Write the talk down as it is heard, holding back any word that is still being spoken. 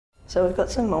So we've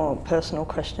got some more personal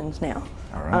questions now.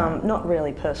 All right. Not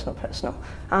really personal.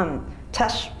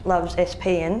 Tash Loves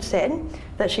SPN said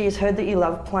that she has heard that you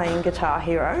love playing Guitar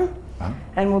Hero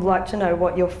and would like to know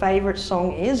what your favourite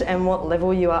song is and what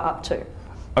level you are up to.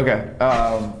 Okay.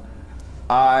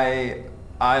 I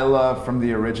love from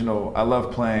the original, I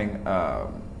love playing,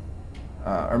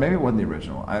 or maybe it wasn't the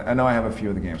original. I know I have a few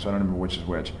of the games, so I don't remember which is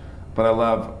which. But I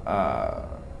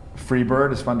love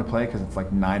Freebird is fun to play because it's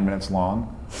like 9 minutes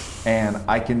long. And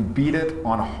I can beat it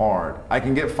on hard. I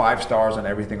can get 5 stars on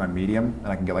everything on medium,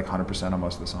 and I can get like 100% on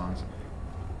most of the songs.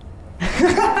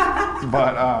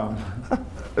 but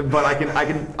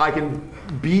I can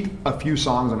beat a few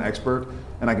songs on expert,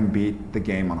 and I can beat the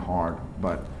game on hard.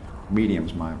 But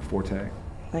medium's my forte.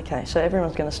 Okay, so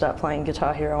everyone's going to start playing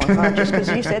Guitar Hero on hard just because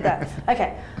you said that.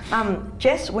 Okay,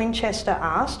 Jess Winchester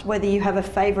asked whether you have a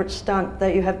favourite stunt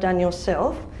that you have done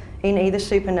yourself in either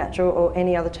Supernatural or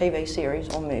any other TV series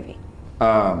or movie.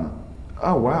 Oh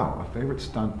wow, a favourite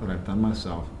stunt that I've done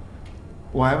myself.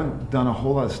 Well, I haven't done a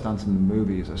whole lot of stunts in the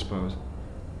movies, I suppose.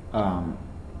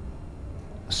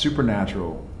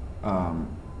 Supernatural,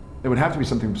 it would have to be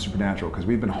something supernatural because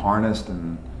we've been harnessed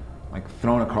and like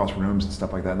thrown across rooms and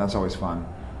stuff like that, and that's always fun.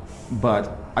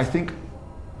 But I think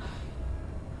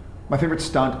my favorite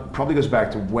stunt probably goes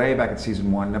back to way back in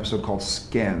season 1, an episode called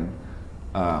Skin.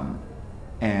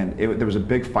 And there was a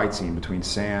big fight scene between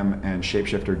Sam and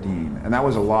Shapeshifter Dean, and that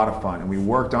was a lot of fun. And we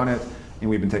worked on it, and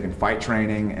we've been taking fight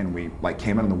training, and we like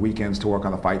came in on the weekends to work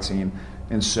on the fight scene.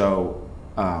 And so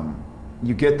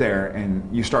you get there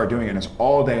and you start doing it, and it's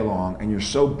all day long, and you're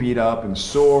so beat up and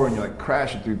sore, and you're like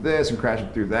crashing through this and crashing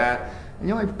through that, and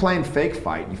you're like playing fake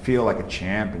fight. You feel like a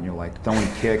champ, and you're like throwing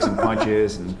kicks and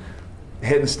punches and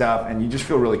hitting stuff, and you just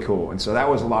feel really cool. And so that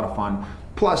was a lot of fun.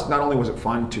 Plus, not only was it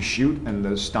fun to shoot and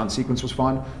the stunt sequence was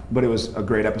fun, but it was a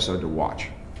great episode to watch,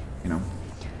 you know?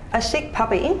 A Sick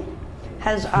Puppy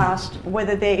has asked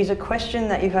whether there is a question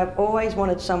that you have always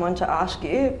wanted someone to ask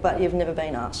you, but you've never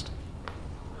been asked.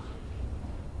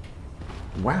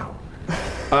 Wow.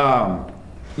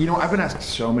 You know, I've been asked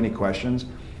so many questions.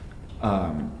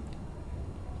 Not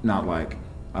like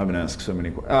I've been asked so many,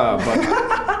 but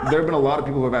there have been a lot of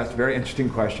people who have asked very interesting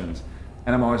questions.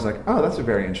 And I'm always like, oh, that's a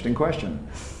very interesting question.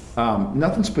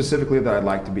 Nothing specifically that I'd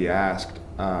like to be asked.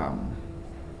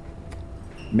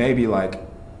 Maybe like,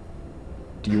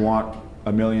 do you want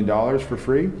 $1 million for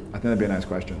free? I think that'd be a nice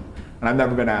question. And I've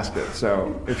never been asked it.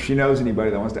 So if she knows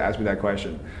anybody that wants to ask me that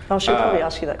question. Oh, she'll probably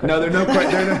ask you that question. No,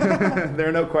 there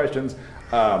are no questions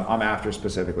I'm after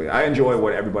specifically. I enjoy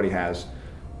what everybody has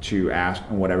to ask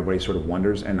and what everybody sort of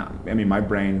wonders. And I mean, my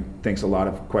brain thinks a lot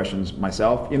of questions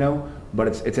myself, you know, but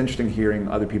it's interesting hearing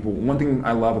other people. One thing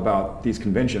I love about these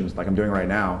conventions, like I'm doing right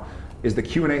now, is the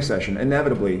Q&A session.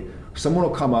 Inevitably, someone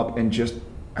will come up and just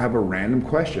have a random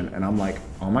question, and I'm like,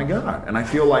 oh my God. And I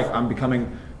feel like I'm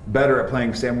becoming better at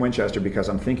playing Sam Winchester because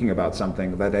I'm thinking about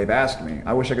something that they've asked me.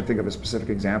 I wish I could think of a specific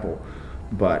example,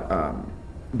 but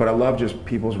I love just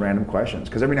people's random questions,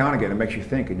 because every now and again it makes you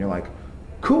think, and you're like,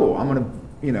 cool, I'm gonna,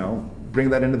 you know, bring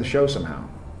that into the show somehow.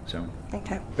 So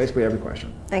okay. Basically every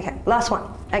question. Okay, last one.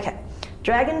 Okay.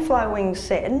 Dragonfly Wings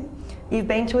said, you've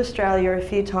been to Australia a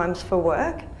few times for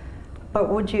work, but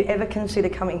would you ever consider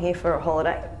coming here for a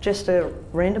holiday? Just a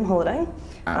random holiday?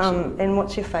 Absolutely. And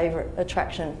what's your favourite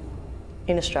attraction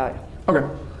in Australia? Okay.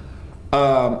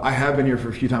 I have been here for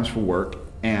a few times for work,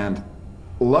 and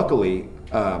luckily,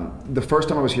 the first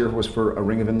time I was here was for A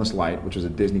Ring of Endless Light, which was a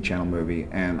Disney Channel movie,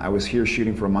 and I was here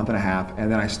shooting for a month and a half,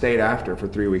 and then I stayed after for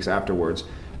 3 weeks afterwards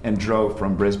and drove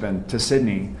from Brisbane to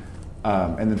Sydney,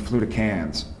 and then flew to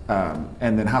Cairns.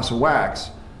 And then House of Wax,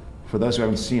 for those who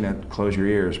haven't seen it, close your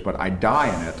ears, but I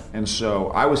die in it. And so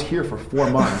I was here for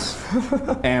 4 months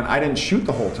and I didn't shoot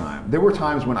the whole time. There were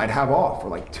times when I'd have off for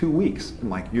like 2 weeks, and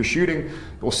like, you're shooting,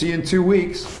 we'll see you in 2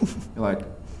 weeks. You're like,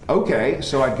 okay.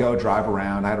 So I'd go drive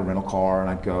around. I had a rental car, and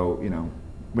I'd go, you know,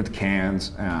 went to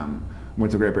Cairns,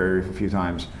 went to the Great Barrier Reef a few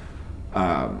times.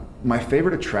 My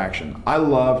favorite attraction,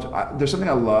 there's something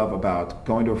I love about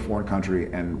going to a foreign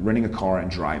country and renting a car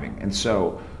and driving. And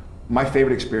so my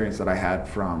favorite experience that I had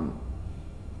from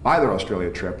either Australia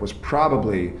trip was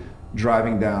probably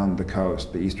driving down the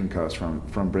coast, the eastern coast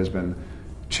from Brisbane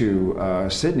to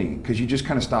Sydney, because you just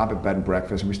kind of stop at bed and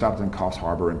breakfast, and we stopped in Coffs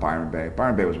Harbour and Byron Bay.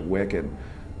 Byron Bay was wicked.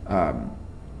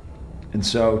 And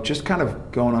so just kind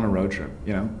of going on a road trip,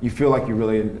 you know, you feel like you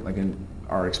really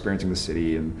are experiencing the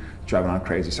city and driving on a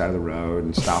crazy side of the road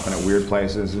and stopping at weird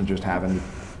places and just having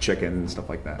chicken and stuff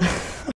like that.